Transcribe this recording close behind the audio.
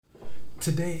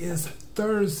Today is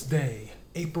Thursday,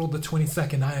 April the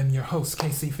 22nd. I am your host,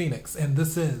 Casey Phoenix, and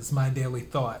this is my daily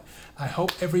thought. I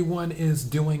hope everyone is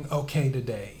doing okay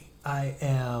today.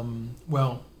 I'm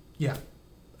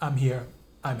here.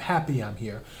 I'm happy I'm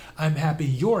here. I'm happy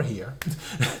you're here.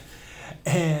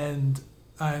 And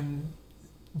I'm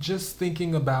just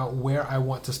thinking about where I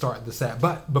want to start this at.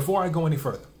 But before I go any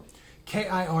further,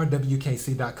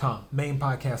 KIRWKC.com, main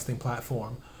podcasting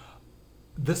platform.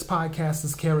 This podcast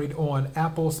is carried on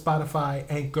Apple, Spotify,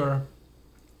 Anchor,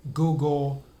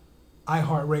 Google,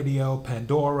 iHeartRadio,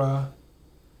 Pandora,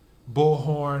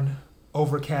 Bullhorn,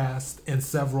 Overcast, and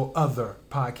several other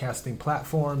podcasting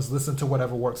platforms. Listen to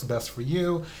whatever works best for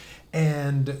you.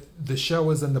 And the show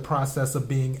is in the process of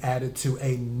being added to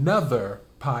another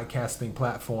podcasting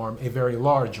platform, a very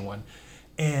large one.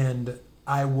 And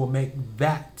I will make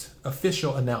that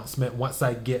official announcement once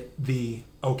I get the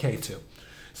okay to.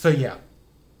 So yeah.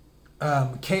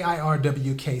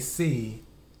 KIRWKC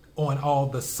on all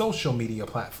the social media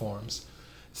platforms.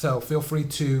 So feel free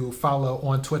to follow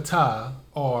on Twitter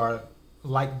or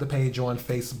like the page on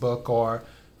Facebook or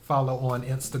follow on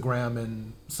Instagram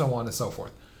and so on and so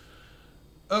forth.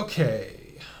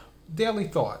 Okay, daily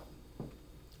thought.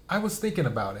 I was thinking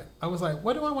about it. I was like,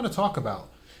 what do I want to talk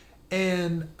about?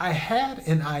 And I had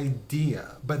an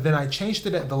idea, but then I changed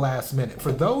it at the last minute.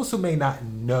 For those who may not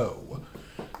know,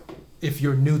 if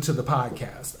you're new to the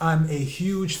podcast, I'm a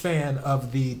huge fan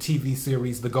of the TV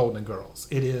series The Golden Girls.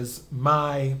 It is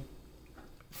my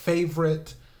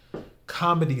favorite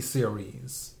comedy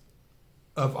series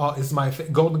of all.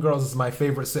 Golden Girls is my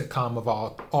favorite sitcom of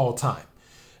all time.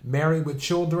 Married with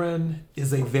Children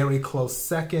is a very close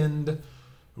second.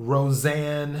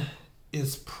 Roseanne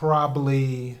is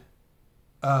probably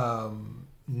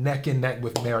neck and neck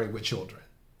with Married with Children.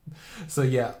 So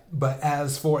yeah, but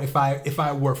as for if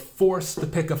I were forced to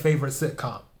pick a favorite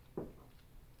sitcom,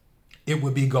 it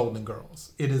would be Golden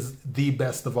Girls. It is the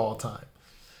best of all time.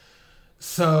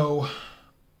 So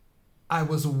I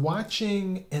was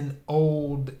watching an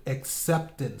old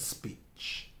acceptance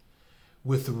speech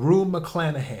with Rue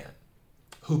McClanahan,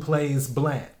 who plays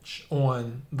Blanche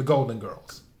on The Golden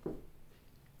Girls.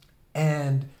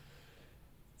 And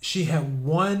she had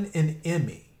won an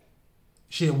Emmy.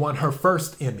 She had won her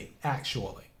first Emmy,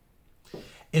 actually.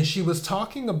 And she was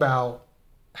talking about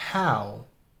how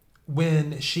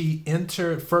when she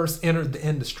first entered the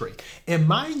industry, and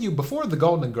mind you, before The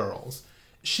Golden Girls,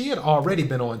 she had already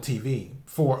been on TV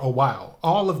for a while.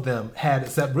 All of them had,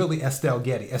 except really Estelle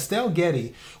Getty. Estelle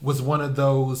Getty was one of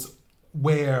those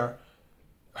where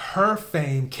her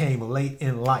fame came late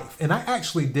in life. And I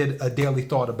actually did a daily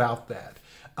thought about that.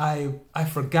 I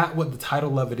forgot what the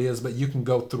title of it is, but you can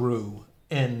go through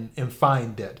and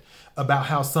find it, about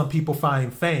how some people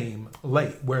find fame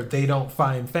late, where they don't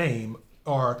find fame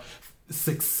or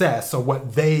success or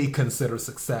what they consider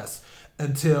success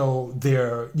until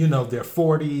their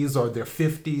 40s or their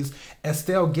 50s.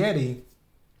 Estelle Getty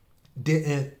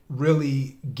didn't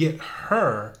really get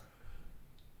her,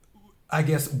 I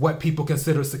guess, what people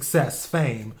consider success,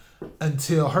 fame,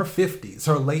 until her 50s,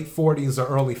 her late 40s or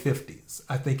early 50s,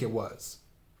 I think it was.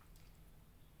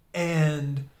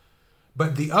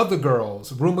 But the other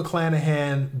girls, Rue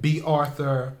McClanahan, B.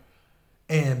 Arthur,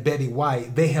 and Betty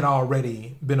White, they had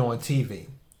already been on TV.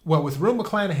 Well, with Rue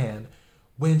McClanahan,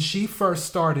 when she first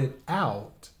started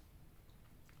out,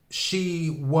 she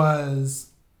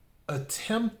was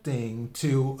attempting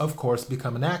to, of course,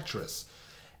 become an actress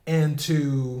and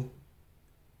to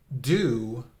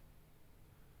do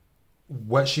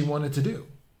what she wanted to do,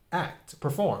 act,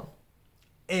 perform.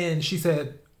 And she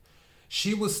said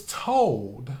she was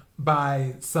told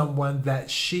by someone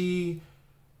that she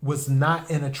was not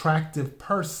an attractive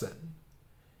person,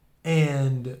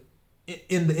 and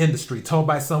in the industry, told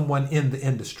by someone in the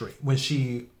industry when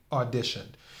she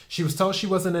auditioned. She was told she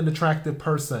wasn't an attractive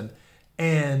person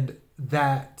and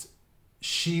that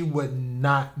she would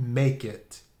not make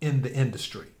it in the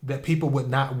industry, that people would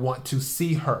not want to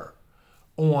see her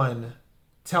on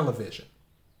television.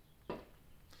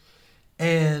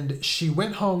 And she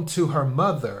went home to her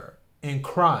mother and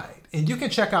cried. And you can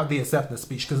check out the acceptance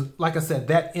speech because, like I said,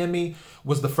 that Emmy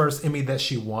was the first Emmy that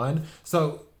she won.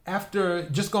 So after,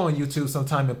 just go on YouTube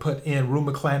sometime and put in Rue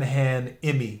McClanahan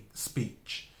Emmy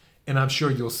speech, and I'm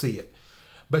sure you'll see it.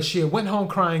 But she went home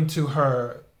crying to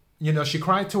her, she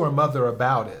cried to her mother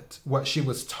about it, what she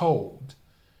was told.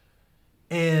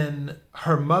 And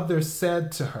her mother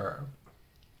said to her,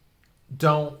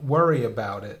 "Don't worry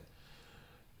about it.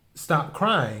 Stop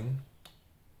crying.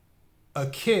 A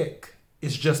kick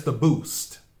is just a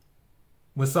boost.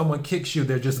 When someone kicks you,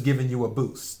 they're just giving you a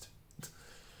boost,"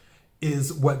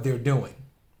 is what they're doing.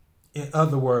 In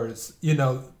other words,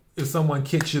 if someone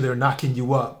kicks you, they're knocking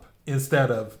you up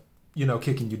instead of,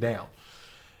 kicking you down.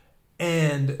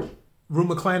 And Rue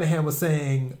McClanahan was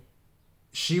saying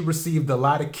she received a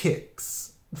lot of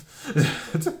kicks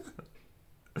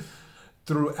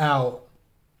throughout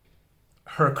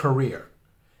her career.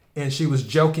 And she was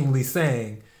jokingly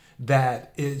saying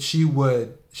that she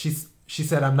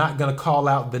said, I'm not going to call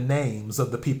out the names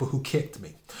of the people who kicked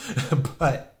me.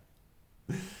 But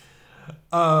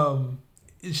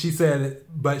she said,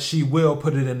 but she will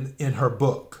put it in her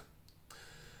book.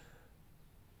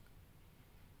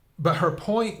 But her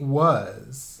point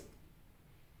was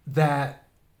that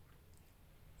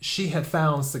she had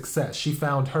found success. She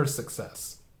found her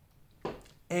success.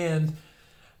 And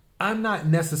I'm not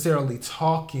necessarily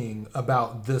talking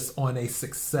about this on a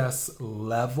success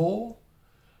level.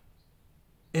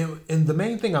 And the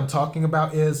main thing I'm talking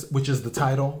about which is the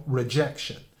title,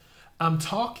 rejection. I'm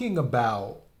talking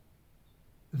about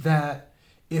that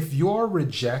if you're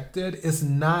rejected, it's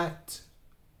not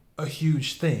a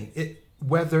huge thing.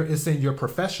 Whether it's in your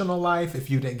professional life, if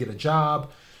you didn't get a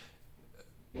job,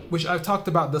 which I've talked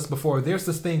about this before, there's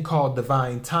this thing called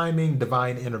divine timing,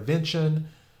 divine intervention,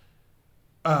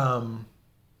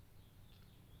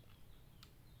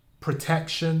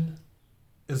 protection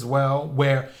as well,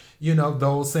 where,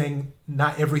 those saying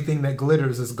not everything that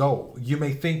glitters is gold. You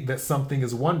may think that something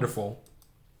is wonderful,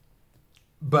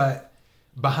 but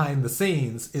behind the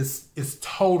scenes is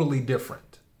totally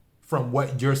different from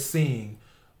what you're seeing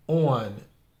on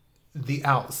the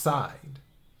outside.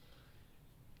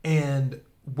 And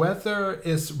whether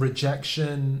it's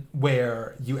rejection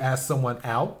where you ask someone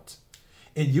out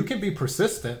and you can be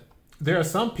persistent, there are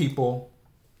some people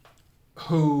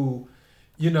who,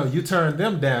 you turn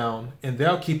them down and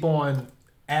they'll keep on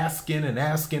asking and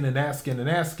asking and asking and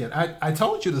asking. I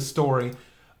told you the story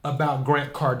about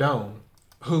Grant Cardone,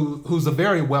 who's a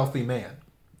very wealthy man.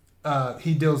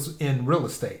 He deals in real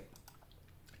estate.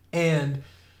 And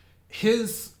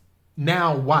his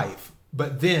now wife,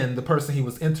 but then the person he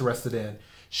was interested in,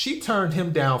 she turned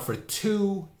him down for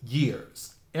 2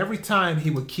 years. Every time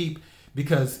he would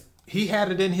because he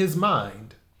had it in his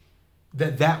mind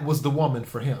that was the woman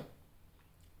for him.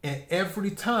 And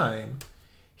every time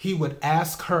he would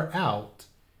ask her out,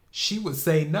 she would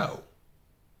say no.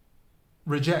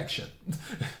 Rejection.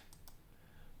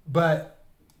 But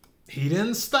he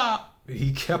didn't stop.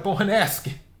 He kept on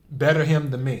asking. Better him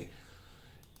than me.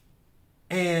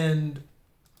 And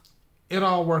it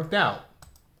all worked out.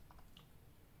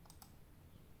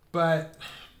 But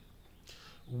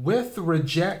with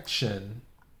rejection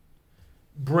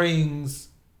brings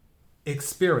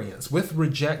experience. With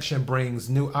rejection brings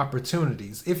new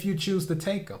opportunities if you choose to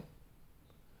take them.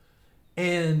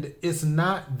 And it's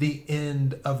not the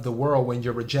end of the world when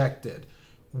you're rejected.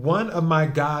 One of my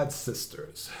god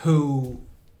sisters who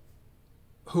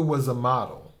was a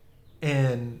model,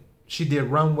 and she did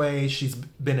runway, she's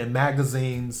been in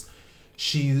magazines,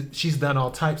 she's done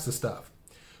all types of stuff.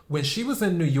 When she was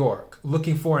in New York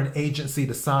looking for an agency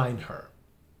to sign her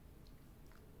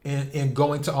and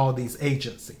going to all these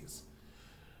agencies,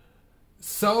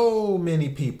 so many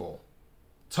people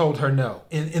told her no.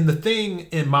 And the thing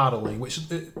in modeling, which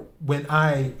when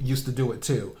I used to do it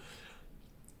too,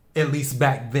 at least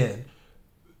back then,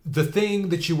 the thing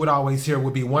that you would always hear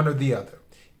would be one or the other.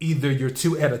 Either you're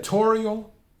too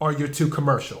editorial or you're too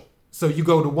commercial. So you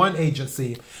go to one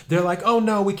agency, they're like, oh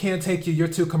no, we can't take you, you're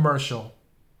too commercial.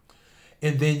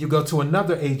 And then you go to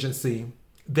another agency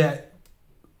that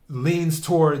leans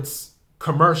towards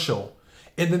commercial.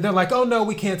 And then they're like, oh no,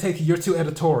 we can't take you, you're too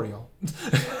editorial.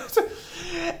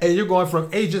 And you're going from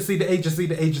agency to agency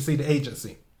to agency to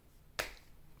agency.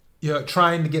 You're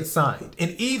trying to get signed.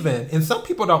 And some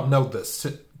people don't know this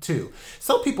too.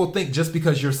 Some people think just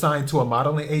because you're signed to a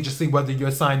modeling agency, whether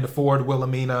you're signed to Ford,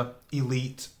 Wilhelmina,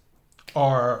 Elite,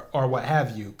 or what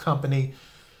have you, company,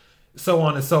 so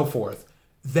on and so forth,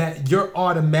 that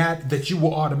you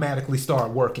will automatically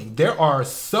start working. There are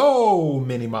so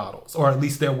many models, or at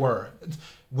least there were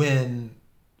when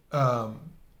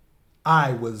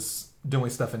I was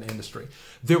doing stuff in the industry.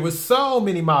 There was so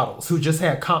many models who just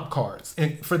had comp cards.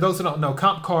 And for those who don't know,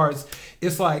 comp cards,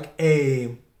 it's like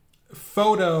a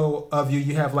photo of you.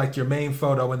 You have like your main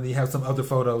photo, and then you have some other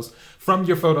photos from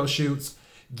your photo shoots.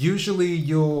 Usually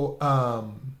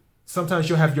sometimes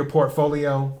you'll have your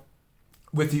portfolio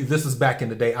with you. This is back in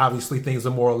the day. Obviously things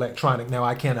are more electronic now.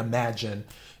 I can't imagine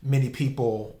many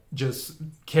people just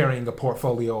carrying a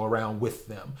portfolio around with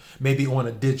them, maybe on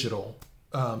a digital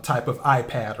type of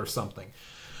iPad or something.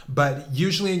 But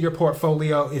usually in your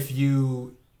portfolio, if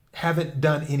you haven't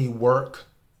done any work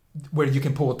where you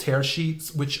can pull tear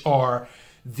sheets, which are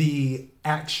the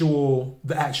actual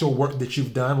work that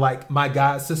you've done. Like my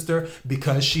god sister,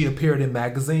 because she appeared in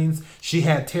magazines, she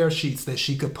had tear sheets that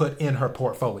she could put in her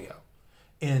portfolio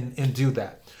and do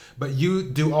that. But you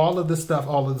do all of this stuff,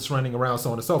 all of this running around,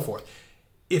 so on and so forth.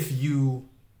 If you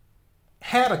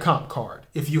had a comp card,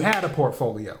 if you had a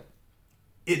portfolio,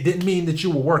 it didn't mean that you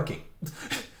were working.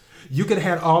 You could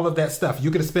have had all of that stuff.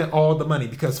 You could have spent all the money,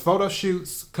 because photo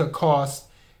shoots could cost,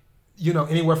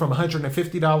 anywhere from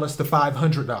 $150 to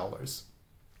 $500,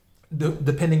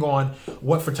 depending on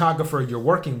what photographer you're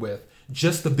working with,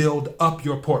 just to build up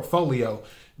your portfolio,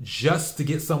 just to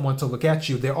get someone to look at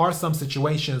you. There are some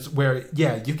situations where,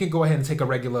 you can go ahead and take a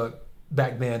regular,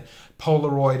 back then,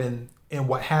 Polaroid and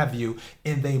what have you,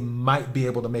 and they might be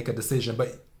able to make a decision.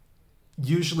 But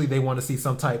usually they want to see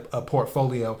some type of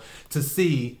portfolio to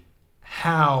see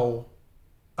how,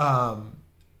 I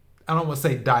don't want to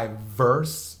say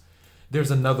diverse.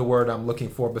 There's another word I'm looking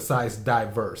for besides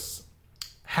diverse.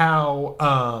 How,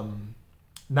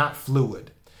 not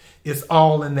fluid. It's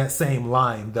all in that same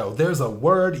line, though. There's a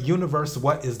word, universe.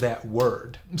 What is that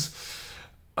word?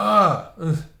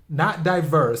 Not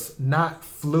diverse, not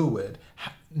fluid,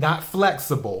 not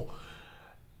flexible.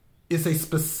 It's a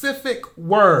specific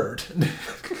word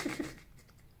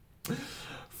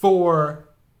for,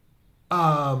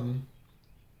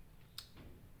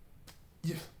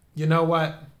 you know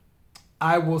what?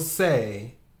 I will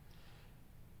say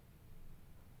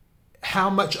how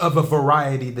much of a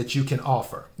variety that you can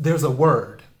offer. There's a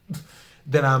word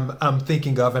that I'm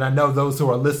thinking of, and I know those who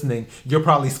are listening, you're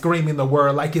probably screaming the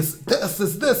word like it's this,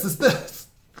 it's this, it's this.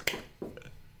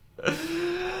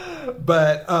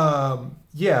 But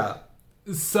yeah.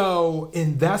 So,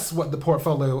 and that's what the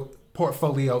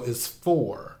portfolio is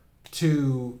for,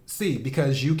 to see,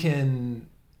 because you can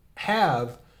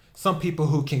have some people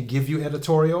who can give you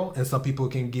editorial, and some people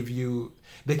can give you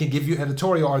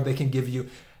editorial, or they can give you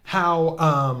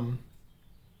how,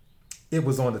 it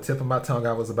was on the tip of my tongue.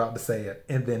 I was about to say it,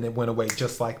 and then it went away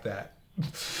just like that.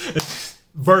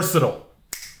 Versatile.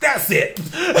 That's it.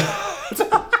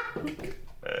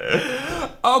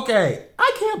 Okay.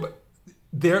 I can't, but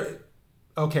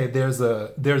there's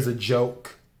a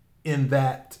joke in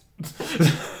that.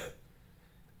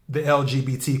 The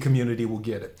LGBT community will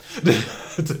get it.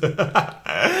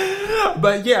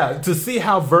 But yeah, to see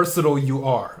how versatile you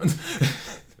are.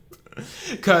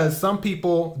 Because some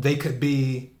people, they could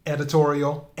be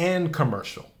editorial and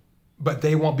commercial, but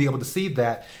they won't be able to see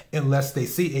that unless they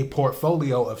see a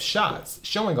portfolio of shots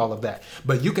showing all of that.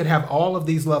 But you could have all of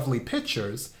these lovely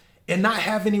pictures and not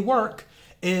have any work,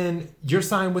 and you're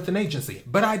signed with an agency.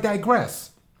 But I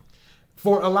digress.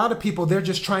 For a lot of people, they're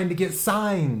just trying to get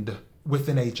signed with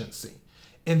an agency,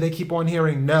 and they keep on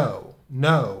hearing no,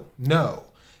 no, no.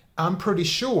 I'm pretty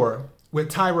sure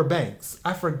with Tyra Banks,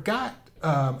 I forgot,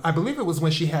 I believe it was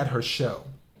when she had her show,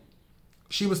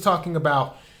 she was talking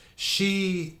about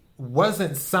she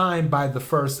wasn't signed by the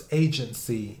first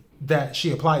agency that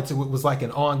she applied to. It was like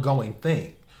an ongoing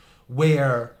thing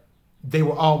where they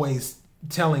were always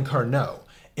telling her no,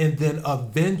 and then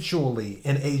eventually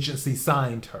an agency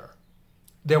signed her.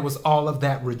 There was all of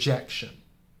that rejection.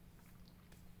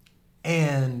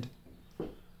 And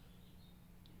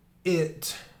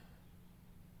it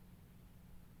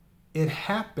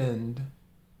happened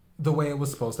the way it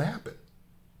was supposed to happen.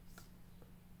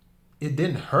 It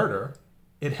didn't hurt her.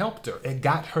 It helped her. It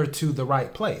got her to the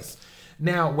right place.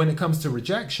 Now, when it comes to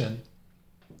rejection,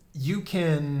 you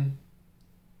can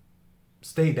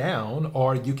stay down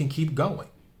or you can keep going.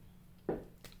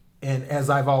 And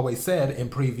as I've always said in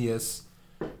previous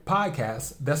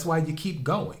podcasts, that's why you keep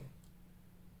going.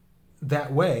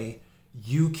 That way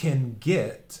you can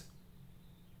get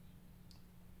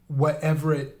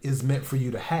whatever it is meant for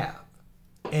you to have,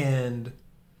 and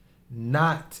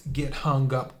not get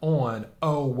hung up on,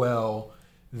 oh, well,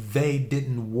 they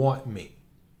didn't want me.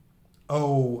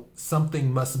 Oh,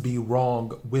 something must be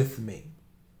wrong with me.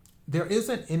 There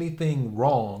isn't anything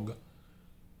wrong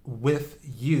with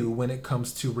you when it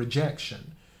comes to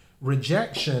rejection.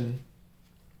 Rejection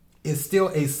is still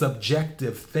a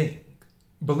subjective thing.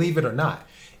 Believe it or not.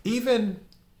 Even,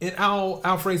 and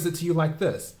I'll phrase it to you like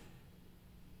this.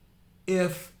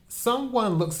 If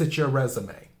someone looks at your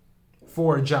resume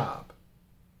for a job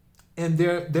and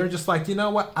they're just like, you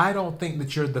know what? I don't think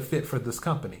that you're the fit for this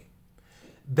company.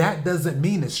 That doesn't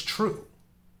mean it's true.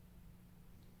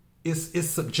 It's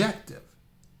subjective.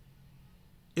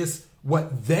 It's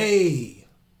what they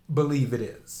believe it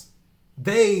is.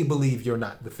 They believe you're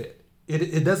not the fit.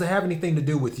 It doesn't have anything to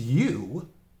do with you.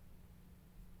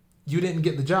 You didn't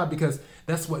get the job because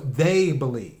that's what they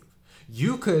believe.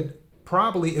 You could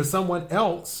probably, if someone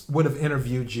else would have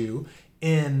interviewed you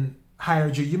and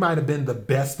hired you, you might have been the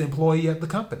best employee at the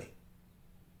company.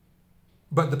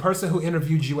 But the person who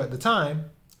interviewed you at the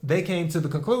time, they came to the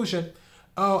conclusion,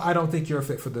 oh, I don't think you're a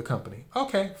fit for the company.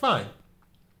 Okay, fine.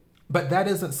 But that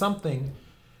isn't something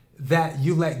that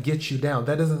you let get you down.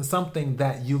 That isn't something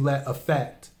that you let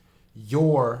affect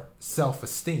your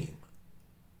self-esteem.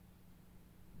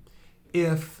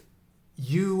 If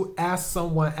you ask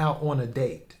someone out on a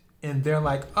date and they're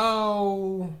like,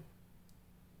 oh,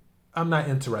 I'm not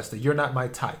interested. You're not my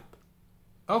type.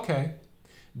 Okay.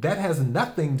 That has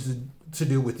nothing to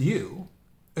do with you.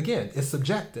 Again, it's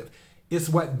subjective. It's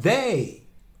what they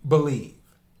believe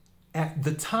at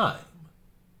the time.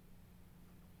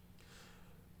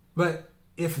 But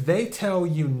if they tell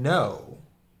you no,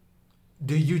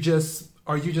 are you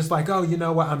just like, oh, you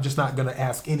know what? I'm just not going to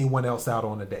ask anyone else out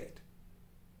on a date.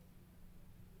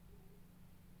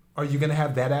 Are you going to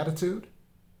have that attitude?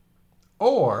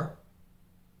 Or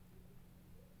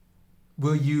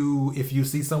will you, if you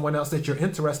see someone else that you're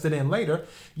interested in later,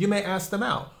 you may ask them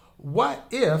out. What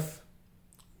if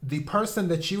the person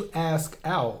that you ask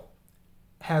out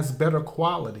has better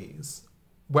qualities,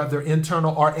 whether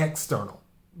internal or external,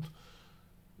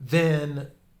 than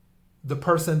the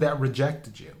person that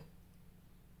rejected you?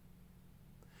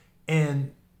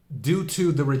 And due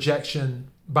to the rejection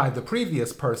by the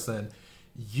previous person,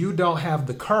 you don't have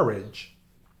the courage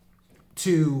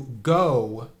to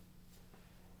go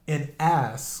and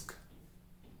ask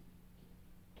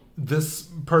this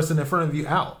person in front of you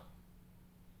out.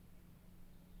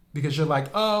 Because you're like,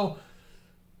 oh,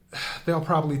 they'll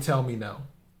probably tell me no.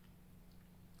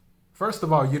 First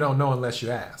of all, you don't know unless you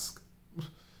ask.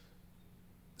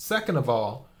 Second of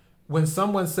all, when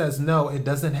someone says no, it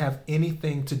doesn't have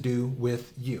anything to do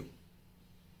with you.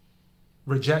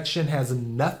 Rejection has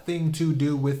nothing to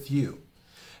do with you.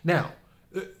 Now,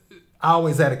 I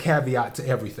always add a caveat to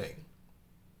everything.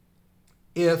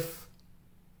 If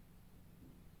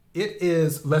it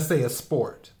is, let's say, a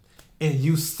sport and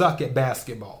you suck at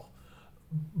basketball,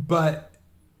 but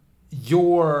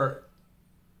you're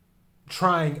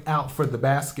trying out for the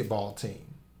basketball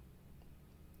team,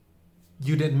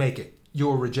 you didn't make it. You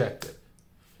were rejected.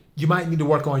 You might need to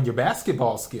work on your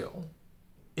basketball skill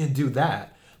and do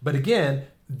that. But again,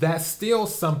 that's still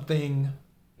something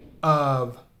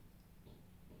of,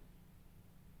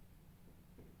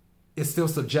 it's still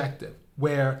subjective,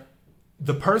 where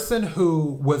the person who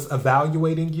was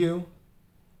evaluating you,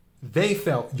 they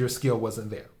felt your skill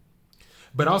wasn't there.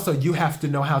 But also you have to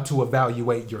know how to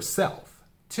evaluate yourself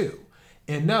too.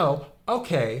 And know,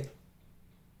 okay,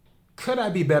 could I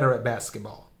be better at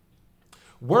basketball?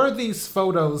 Were these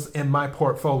photos in my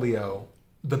portfolio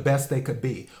the best they could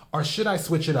be? Or should I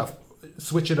switch it up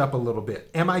a little bit?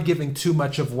 Am I giving too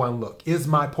much of one look? Is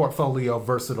my portfolio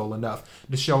versatile enough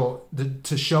to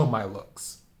show my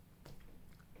looks?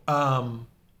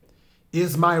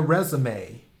 Is my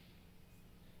resume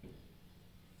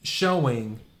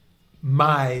showing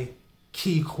my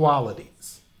key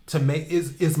qualities?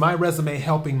 Is my resume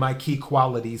helping my key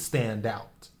qualities stand out?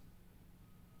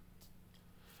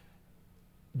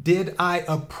 Did I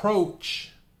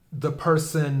approach the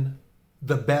person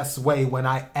the best way when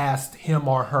I asked him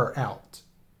or her out?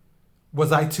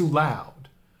 Was I too loud?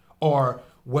 Or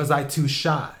was I too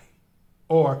shy?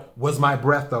 Or was my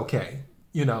breath okay?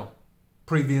 You know,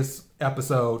 previous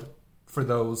episode for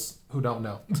those who don't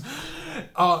know.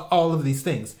 All of these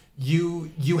things.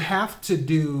 You have to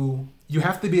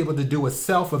be able to do a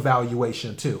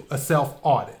self-evaluation too, a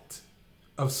self-audit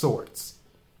of sorts,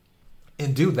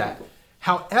 and do that.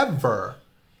 However,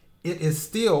 it is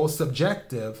still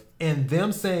subjective, and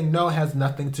them saying no has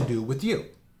nothing to do with you.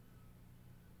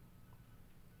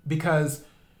 Because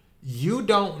you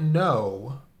don't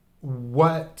know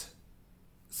what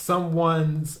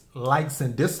someone's likes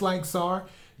and dislikes are.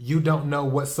 You don't know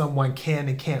what someone can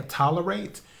and can't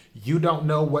tolerate. You don't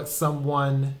know what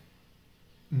someone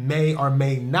may or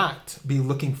may not be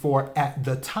looking for at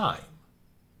the time.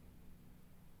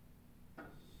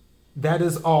 That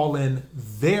is all in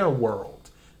their world.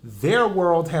 Their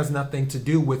world has nothing to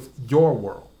do with your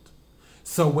world.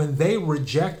 So when they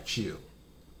reject you,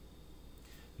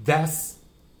 that's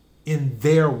in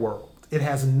their world. It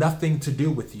has nothing to do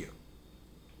with you.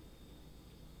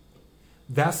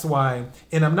 That's why,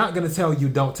 and I'm not going to tell you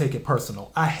don't take it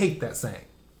personal. I hate that saying.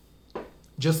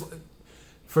 Just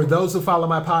for those who follow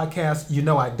my podcast, you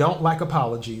know I don't like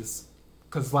apologies.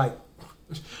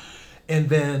 And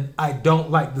then I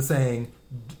don't like the saying,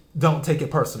 don't take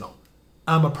it personal.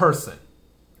 I'm a person.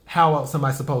 How else am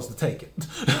I supposed to take it?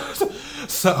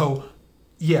 So,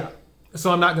 yeah.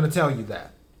 So I'm not going to tell you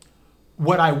that.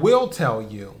 What I will tell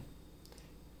you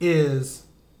is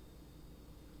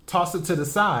toss it to the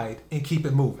side and keep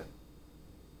it moving.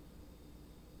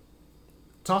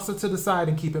 Toss it to the side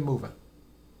and keep it moving.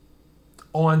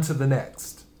 On to the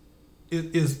next.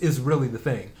 It is really the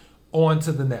thing. On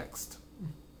to the next.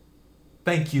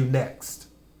 Thank you, next.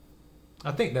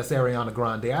 I think that's Ariana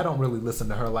Grande. I don't really listen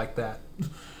to her like that.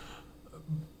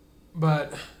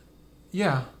 But,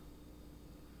 yeah.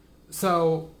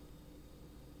 So,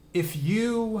 if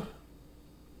you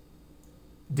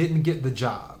didn't get the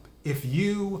job, if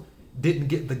you didn't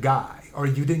get the guy, or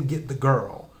you didn't get the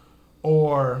girl,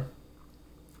 or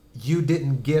you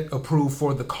didn't get approved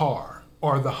for the car,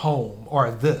 or the home,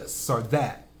 or this, or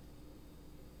that,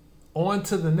 on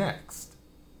to the next.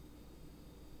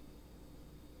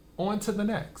 On to the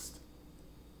next.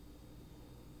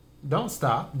 Don't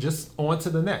stop. Just on to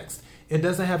the next. It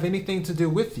doesn't have anything to do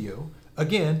with you.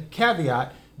 Again,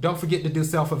 caveat, don't forget to do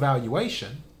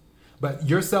self-evaluation. But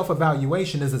your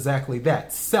self-evaluation is exactly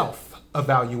that,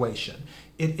 self-evaluation.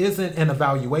 It isn't an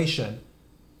evaluation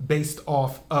based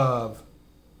off of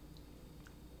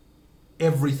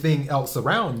everything else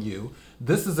around you.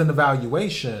 This is an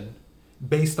evaluation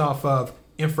based off of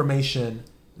information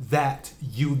that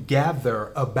you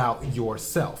gather about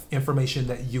yourself, information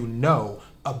that you know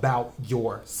about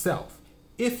yourself.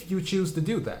 If you choose to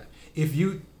do that, if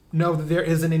you know that there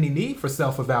isn't any need for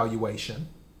self-evaluation,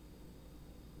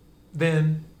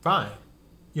 then fine.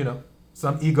 You know,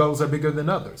 some egos are bigger than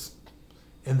others.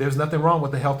 And there's nothing wrong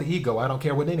with a healthy ego. I don't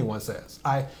care what anyone says.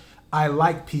 I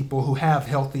like people who have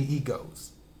healthy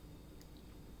egos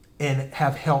and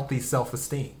have healthy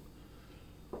self-esteem.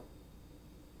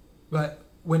 But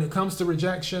when it comes to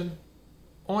rejection,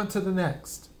 on to the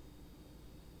next.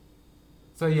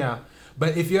 So yeah,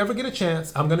 but if you ever get a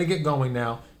chance, I'm going to get going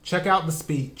now. Check out the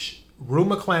speech, Rue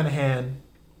McClanahan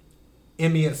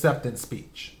Emmy acceptance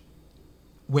speech,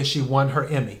 when she won her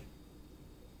Emmy.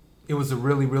 It was a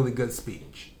really, really good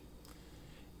speech.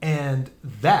 And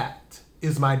that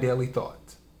is my daily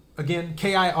thought. Again,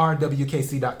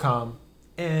 KIRWKC.com,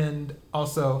 and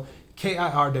also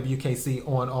KIRWKC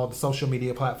on all the social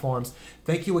media platforms.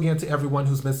 Thank you again to everyone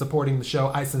who's been supporting the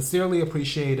show. I sincerely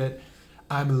appreciate it.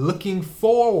 I'm looking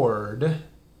forward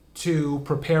to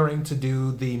preparing to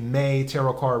do the May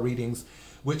tarot card readings,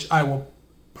 which I will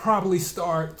probably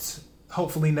start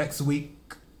hopefully next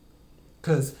week,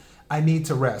 because I need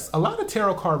to rest. A lot of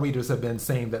tarot card readers have been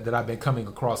saying that I've been coming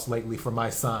across lately for my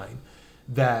sign,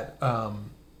 that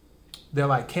they're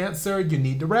like, Cancer, you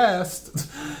need to rest.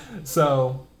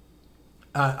 So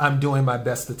I'm doing my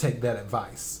best to take that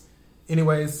advice.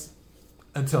 Anyways,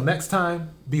 until next time,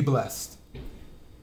 be blessed.